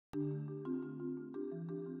Once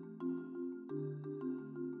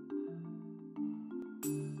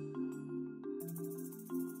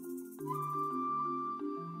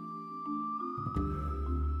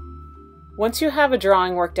you have a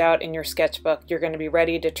drawing worked out in your sketchbook, you're going to be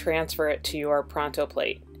ready to transfer it to your Pronto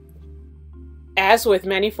plate. As with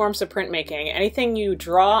many forms of printmaking, anything you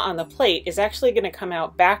draw on the plate is actually going to come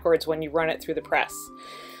out backwards when you run it through the press.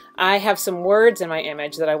 I have some words in my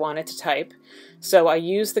image that I wanted to type, so I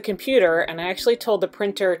used the computer and I actually told the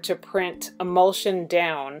printer to print emulsion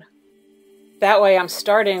down. That way I'm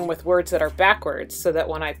starting with words that are backwards so that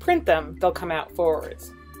when I print them, they'll come out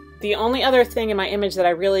forwards. The only other thing in my image that I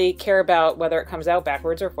really care about, whether it comes out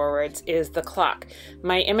backwards or forwards, is the clock.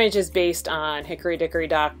 My image is based on hickory dickory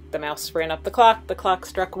dock, the mouse ran up the clock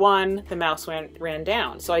struck 1, the mouse ran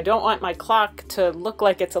down. So I don't want my clock to look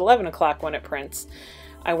like it's 11 o'clock when it prints.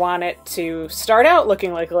 I want it to start out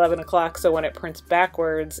looking like 11 o'clock, so when it prints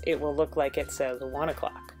backwards, it will look like it says 1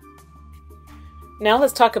 o'clock. Now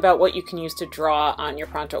let's talk about what you can use to draw on your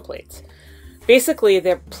Pronto plates. Basically,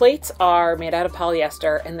 the plates are made out of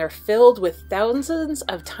polyester and they're filled with thousands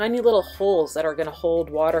of tiny little holes that are going to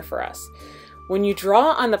hold water for us. When you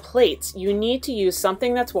draw on the plates, you need to use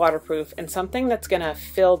something that's waterproof and something that's going to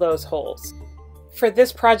fill those holes. For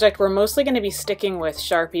this project, we're mostly going to be sticking with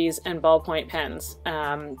Sharpies and ballpoint pens,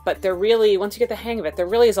 but there really, once you get the hang of it, there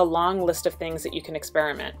really is a long list of things that you can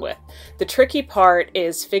experiment with. The tricky part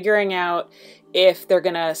is figuring out if they're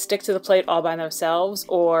going to stick to the plate all by themselves,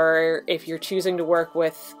 or if you're choosing to work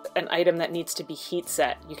with an item that needs to be heat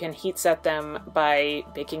set. You can heat set them by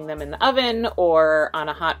baking them in the oven or on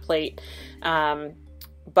a hot plate,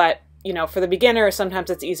 but you know, for the beginner, sometimes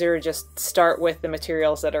it's easier to just start with the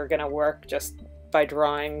materials that are going to work just by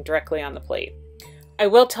drawing directly on the plate. I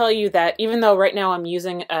will tell you that even though right now I'm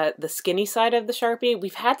using the skinny side of the Sharpie,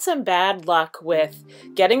 we've had some bad luck with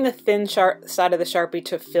getting the thin side of the Sharpie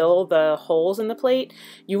to fill the holes in the plate.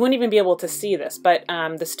 You wouldn't even be able to see this, but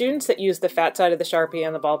the students that used the fat side of the Sharpie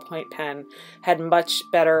and the ballpoint pen had much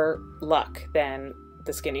better luck than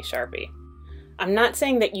the skinny Sharpie. I'm not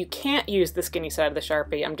saying that you can't use the skinny side of the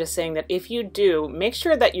Sharpie, I'm just saying that if you do, make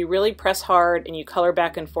sure that you really press hard and you color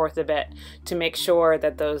back and forth a bit to make sure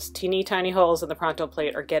that those teeny tiny holes in the Pronto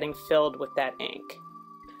plate are getting filled with that ink.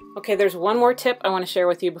 Okay, there's one more tip I want to share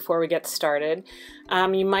with you before we get started.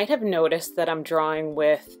 You might have noticed that I'm drawing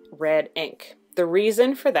with red ink. The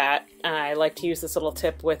reason for that, I like to use this little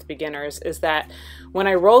tip with beginners, is that when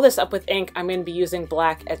I roll this up with ink, I'm going to be using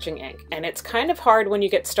black etching ink. And it's kind of hard when you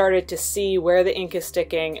get started to see where the ink is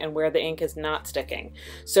sticking and where the ink is not sticking.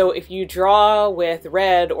 So if you draw with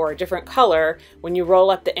red or a different color, when you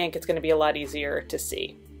roll up the ink, it's going to be a lot easier to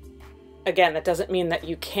see. Again, that doesn't mean that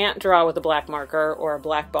you can't draw with a black marker or a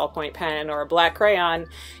black ballpoint pen or a black crayon.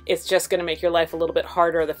 It's just going to make your life a little bit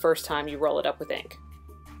harder the first time you roll it up with ink.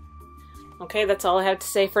 Okay, that's all I have to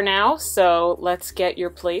say for now, so let's get your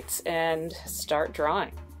plates and start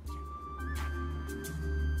drawing.